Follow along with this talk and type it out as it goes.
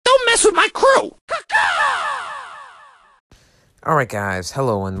mess with my crew! Alright guys,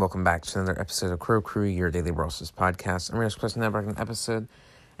 hello and welcome back to another episode of Crow Crew, your daily Brawl Stars podcast. I'm your Chris Network an episode.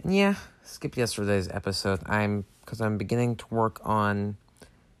 And yeah, skip yesterday's episode. Because I'm beginning to work on,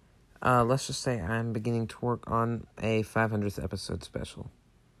 let's just say I'm beginning to work on a 500th episode special.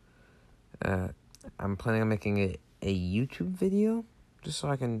 I'm planning on making a YouTube video, just so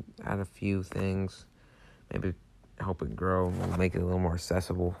I can add a few things, maybe help it grow, make it a little more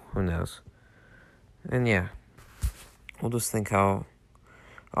accessible, who knows. And yeah. We'll just think how...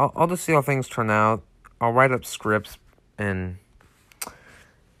 I'll just see how things turn out. I'll write up scripts and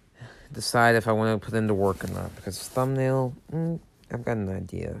decide if I want to put into work or not. Because thumbnail, I've got an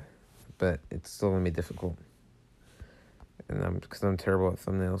idea. But it's still going to be difficult. And because I'm terrible at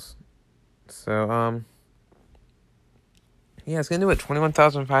thumbnails. So, yeah, it's going to do it.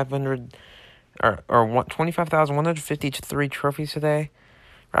 21,500... Or 25,153 trophies today.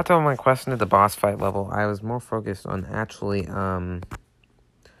 Right after my quest into the boss fight level, I was more focused on actually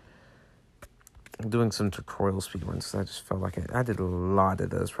doing some tutorial speedruns. So I just felt like I did a lot of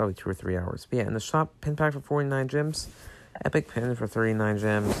those, probably 2 or 3 hours. But yeah, in the shop, pin pack for 49 gems, epic pin for 39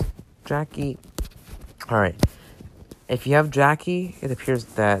 gems, Jackie. Alright, if you have Jackie, it appears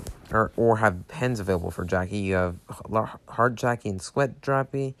that, or have pins available for Jackie, you have Hard Jackie and Sweat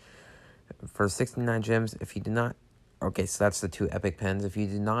Jackie for 69 gems. If you do not, okay, so that's the 2 epic pins. If you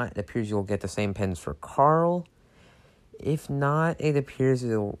do not, it appears you'll get the same pins for Carl. If not, it appears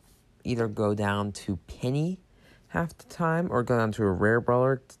it'll either go down to Penny half the time or go down to a rare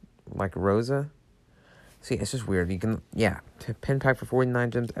brawler like Rosa. See, it's just weird. You can, pin pack for 49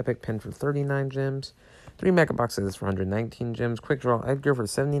 gems, epic pin for 39 gems, 3 mega boxes for 119 gems, quick draw Edgar for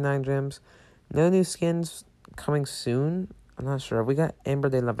 79 gems. No new skins coming soon. I'm not sure. Have we got Amber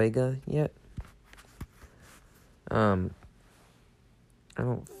de la Vega yet? I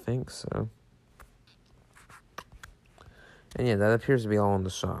don't think so. And yeah, that appears to be all in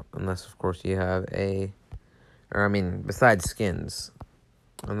the shop. Unless, of course, you have besides skins.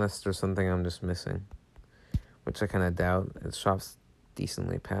 Unless there's something I'm just missing. Which I kind of doubt. The shop's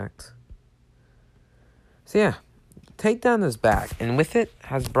decently packed. So yeah, Takedown is back. And with it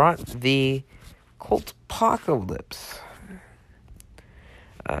has brought the Colt Apocalypse.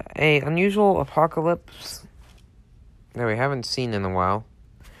 A unusual apocalypse that we haven't seen in a while.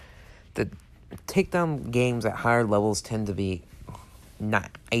 The takedown games at higher levels tend to be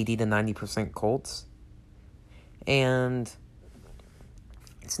 80 to 90% Colts. And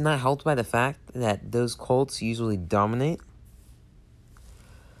it's not helped by the fact that those Colts usually dominate.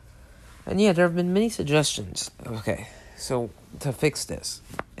 And yeah, there have been many suggestions. Okay, so to fix this.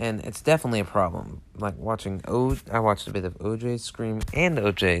 And it's definitely a problem. Like watching I watched a bit of OJ Stream and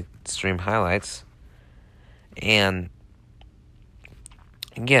OJ Stream highlights. And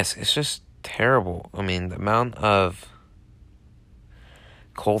yes, it's just terrible. I mean, the amount of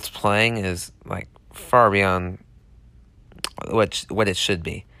Colts playing is like far beyond what it should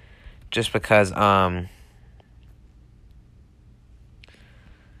be. Just because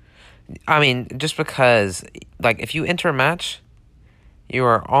like if you enter a match, you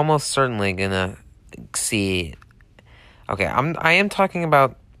are almost certainly gonna see. Okay, I am talking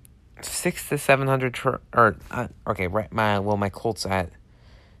about 600 to 700 my Colt's at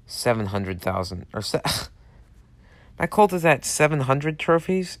 700,000 my Colt is at 700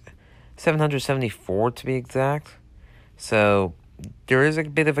 trophies, 774 to be exact. So there is a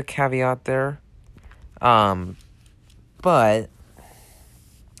bit of a caveat there. But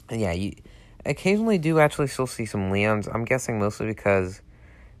yeah, you occasionally do actually still see some Leons. I'm guessing mostly because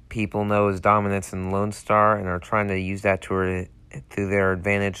people know his dominance in Lone Star and are trying to use that to their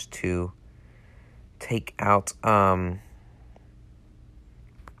advantage to take out, to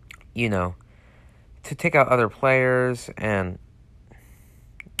take out other players and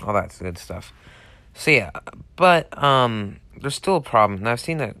all that good stuff. So yeah, but there's still a problem, and I've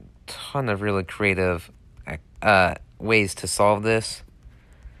seen a ton of really creative ways to solve this.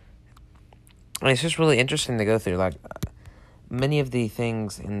 And it's just really interesting to go through. Like, many of the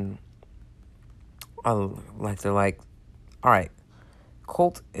things they're like, all right,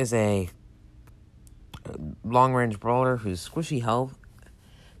 Colt is a long-range brawler who's squishy health.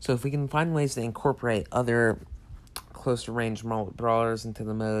 So if we can find ways to incorporate other closer-range brawlers into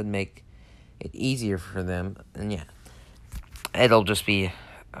the mode, make it easier for them, and yeah, it'll just be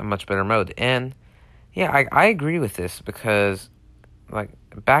a much better mode. And yeah, I agree with this because, like,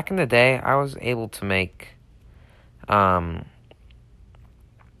 back in the day, I was able to make,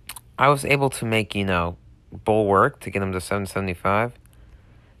 Bull work to get him to 775,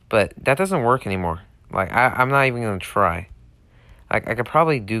 but that doesn't work anymore. Like, I'm not even going to try. Like, I could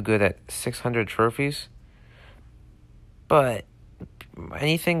probably do good at 600 trophies, but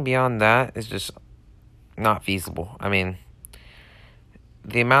anything beyond that is just not feasible. I mean,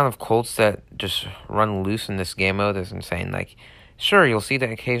 the amount of Colts that just run loose in this game mode is insane. Like, sure, you'll see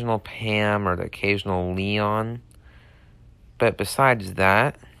the occasional Pam or the occasional Leon, but besides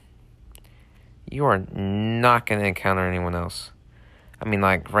that, you are not going to encounter anyone else. I mean,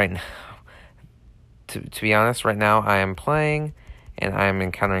 like, right now, to be honest, right now I am playing, and I am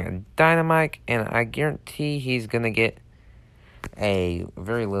encountering a Dynamite, and I guarantee he's going to get a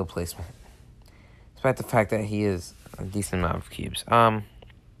very low placement, despite the fact that he is a decent amount of cubes. So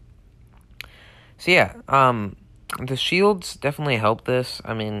yeah, the shields definitely help this.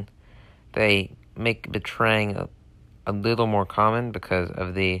 I mean, they make betraying a little more common because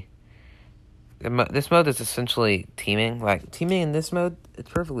of this mode is essentially teaming. Like, teaming in this mode, it's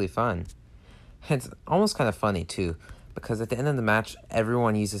perfectly fine. It's almost kind of funny, too, because at the end of the match,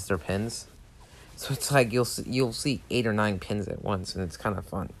 everyone uses their pins. So it's like you'll see 8 or 9 pins at once, and it's kind of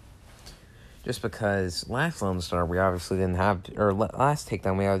fun. Just because last Lone Star, we obviously didn't have, or last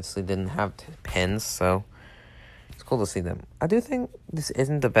Takedown, we obviously didn't have pins, so it's cool to see them. I do think this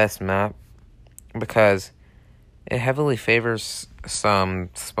isn't the best map because it heavily favors some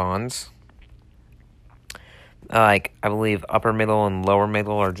spawns. Like, I believe upper middle and lower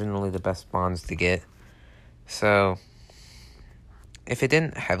middle are generally the best spawns to get. So, if it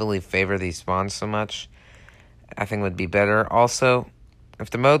didn't heavily favor these spawns so much, I think it would be better. Also,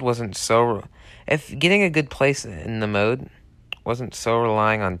 if the mode wasn't so... If getting a good place in the mode wasn't so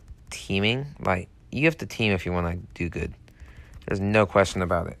relying on teaming, like, you have to team if you want to do good. There's no question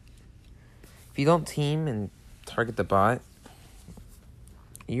about it. If you don't team and target the bot,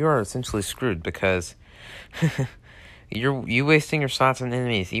 you are essentially screwed because you wasting your shots on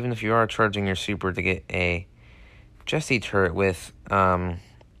enemies, even if you are charging your super to get a Jesse turret with,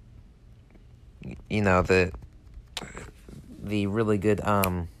 you know, the really good,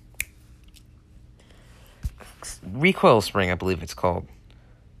 recoil spring, I believe it's called.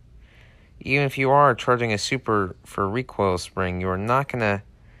 Even if you are charging a super for recoil spring, you are not going to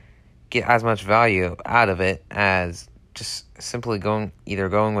get as much value out of it as just simply either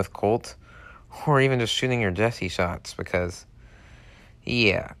going with Colt or even just shooting your Jessie shots, because,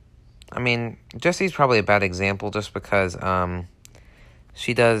 yeah. I mean, Jessie's probably a bad example just because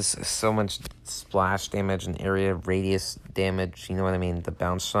she does so much splash damage and area radius damage, you know what I mean, the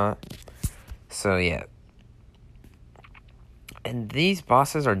bounce shot. So, yeah. And these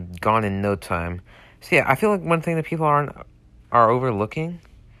bosses are gone in no time. So, yeah, I feel like one thing that people are overlooking,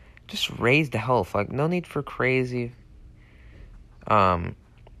 just raise the health. Like, no need for crazy...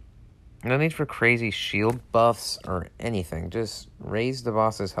 No need for crazy shield buffs or anything. Just raise the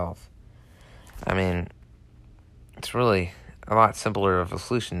boss's health. I mean, it's really a lot simpler of a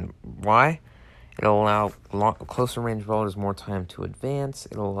solution. Why? It'll allow closer range brawlers more time to advance.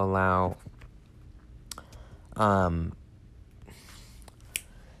 It'll allow,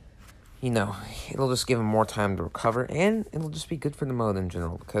 you know, it'll just give them more time to recover, and it'll just be good for the mode in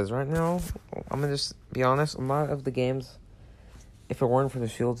general. Because right now, I'm gonna just be honest, a lot of the games, if it weren't for the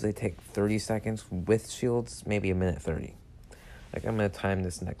shields, they take 30 seconds. With shields, maybe a minute 30. Like, I'm going to time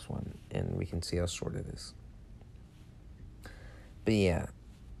this next one, and we can see how short it is. But yeah,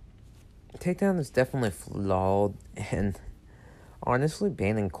 Takedown is definitely flawed, and honestly,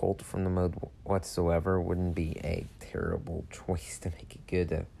 banning Colt from the mode whatsoever wouldn't be a terrible choice to make it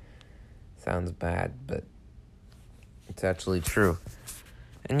good. It sounds bad, but it's actually true.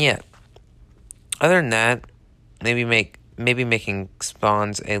 And yeah, other than that, maybe making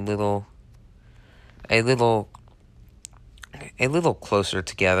spawns a little closer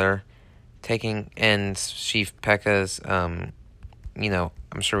together, taking and Chief P.E.K.K.A.'s, you know,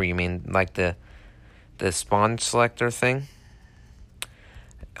 I'm sure what you mean, like the spawn selector thing.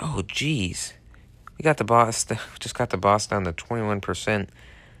 Oh, jeez. We got the boss, just got the boss down to 21%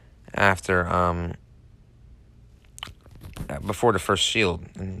 after, before the first shield.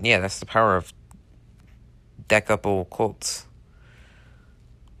 And yeah, that's the power of deckable Colts.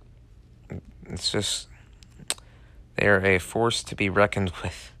 It's just, they are a force to be reckoned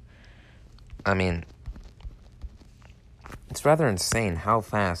with. I mean, it's rather insane how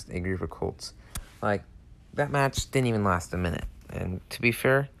fast a group of Colts, like, that match didn't even last a minute. And to be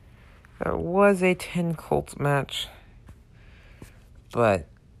fair, that was a 10 Colt match. But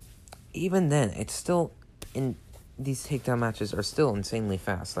even then, it's still, these takedown matches are still insanely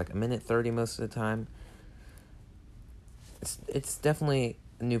fast. Like, a minute 30 most of the time. It's definitely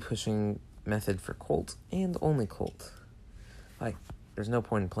a new pushing method for Colt, and only Colt. Like, there's no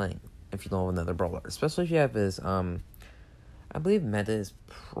point in playing if you don't have another brawler. Especially if you have his, I believe meta is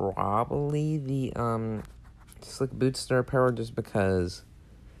probably the Slick Boot Star power, just because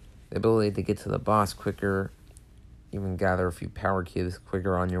the ability to get to the boss quicker, even gather a few power cubes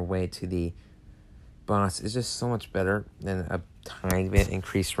quicker on your way to the boss is just so much better than a tiny bit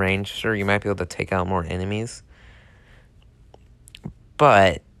increased range. Sure, you might be able to take out more enemies,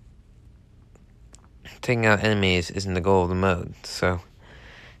 but taking out enemies isn't the goal of the mode. So,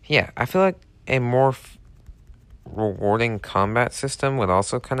 yeah, I feel like a more rewarding combat system would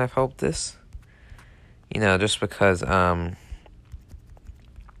also kind of help this. Just because,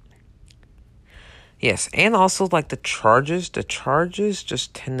 yes, and also, like, the charges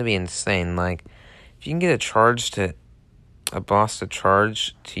just tend to be insane. Like, if you can get a boss to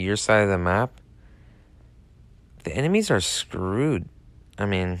charge to your side of the map, the enemies are screwed. I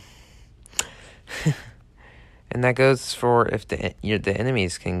mean, and that goes for if the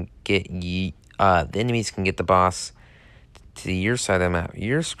enemies can get the boss to your side of the map,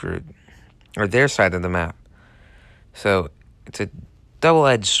 you're screwed, or their side of the map. So it's a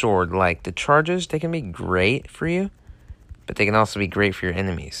double-edged sword. Like, the charges, they can be great for you, but they can also be great for your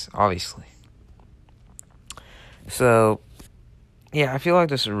enemies, obviously. So, yeah, I feel like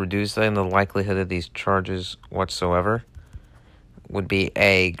this would reduce the likelihood of these charges whatsoever. Would be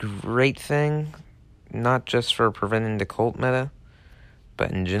a great thing, not just for preventing the cult meta,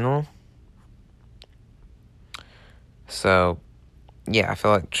 but in general. So, yeah, I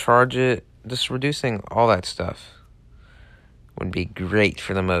feel like just reducing all that stuff would be great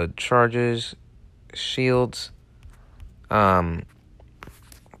for the mode. Charges, shields,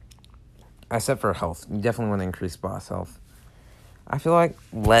 except for health. You definitely want to increase boss health. I feel like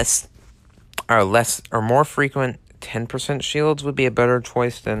more frequent 10% shields would be a better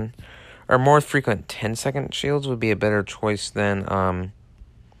choice than, or more frequent 10-second shields would be a better choice than,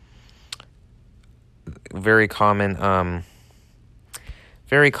 very common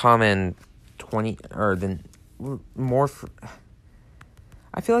 20, or than more,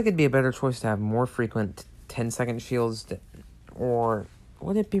 I feel like it'd be a better choice to have more frequent 10-second shields, or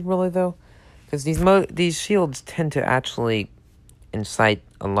would it be really, though? Because these shields tend to actually incite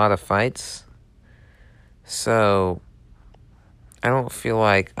a lot of fights. So, I don't feel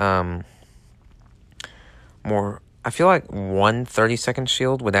like, I feel like one 30-second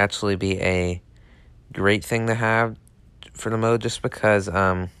shield would actually be a great thing to have for the mode, just because,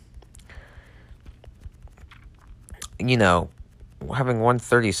 having one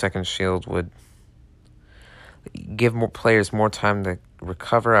 30-second shield would give more players more time to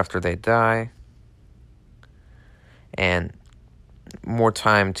recover after they die, and more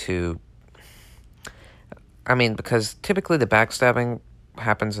time to, because typically the backstabbing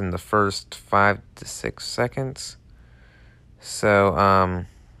happens in the first 5 to 6 seconds. So,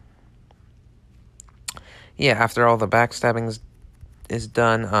 yeah, after all the backstabbing is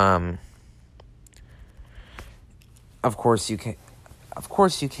done, of course you can,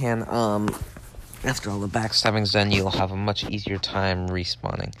 after all the backstabbing's done, you'll have a much easier time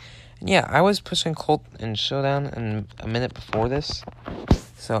respawning. And yeah, I was pushing Colt and Showdown in a minute before this,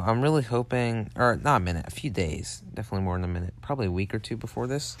 so I'm really hoping, or not a minute, a few days, definitely more than a minute, probably a week or two before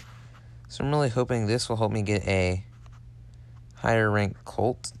this. So I'm really hoping this will help me get a higher ranked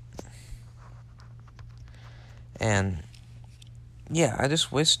Colt. And yeah, I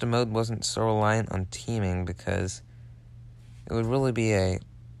just wish the mode wasn't so reliant on teaming, because it would really be a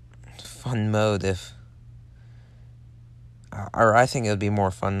fun mode I think it would be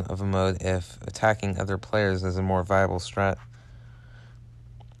more fun of a mode if attacking other players is a more viable strat,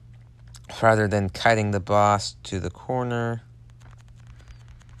 rather than kiting the boss to the corner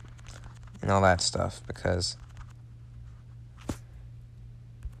and all that stuff, because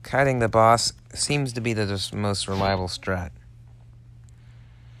kiting the boss seems to be the most reliable strat.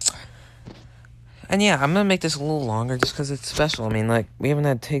 And yeah, I'm going to make this a little longer just because it's special. We haven't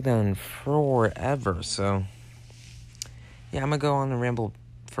had takedown in forever, so yeah, I'm going to go on and ramble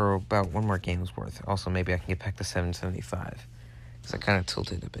for about one more game's worth. Also, maybe I can get back to 775, because I kind of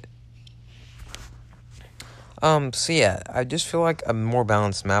tilted a bit. So yeah, I just feel like a more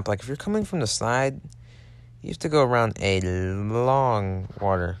balanced map. Like, if you're coming from the side, you have to go around a long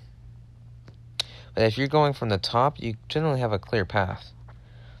water. But if you're going from the top, you generally have a clear path.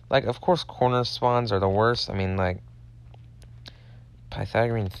 Like, of course, corner spawns are the worst.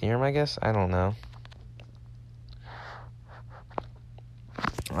 Pythagorean theorem, I guess? I don't know.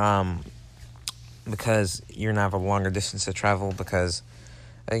 Because you're gonna have a longer distance to travel, because,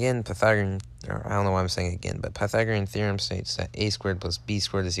 again, I don't know why I'm saying it again, but Pythagorean theorem states that a squared plus b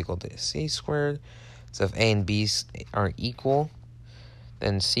squared is equal to c squared. So if a and b are equal,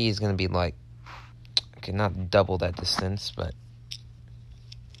 then c is going to be, okay, not double that distance, but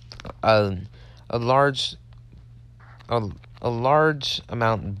a large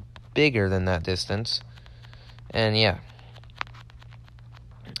amount bigger than that distance. And yeah,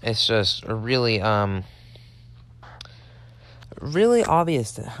 it's just really really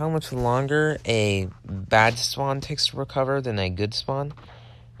obvious that how much longer a bad spawn takes to recover than a good spawn.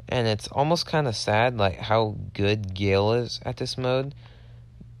 And it's almost kind of sad, like, how good Gale is at this mode.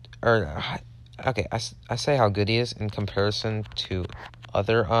 Or, okay, I say how good he is in comparison to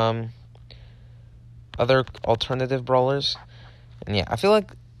other alternative brawlers. And yeah, I feel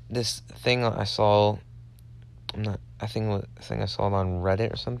like this thing I saw, I think I saw it on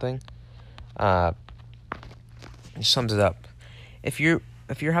Reddit or something, sums it up. If you're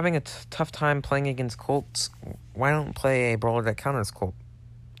having a tough time playing against Colts, why don't play a brawler that counters Colt?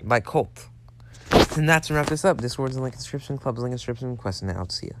 Like Colt. And that's to wrap this up. Discord's in the link description, club's link description, quest, and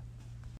out. See ya.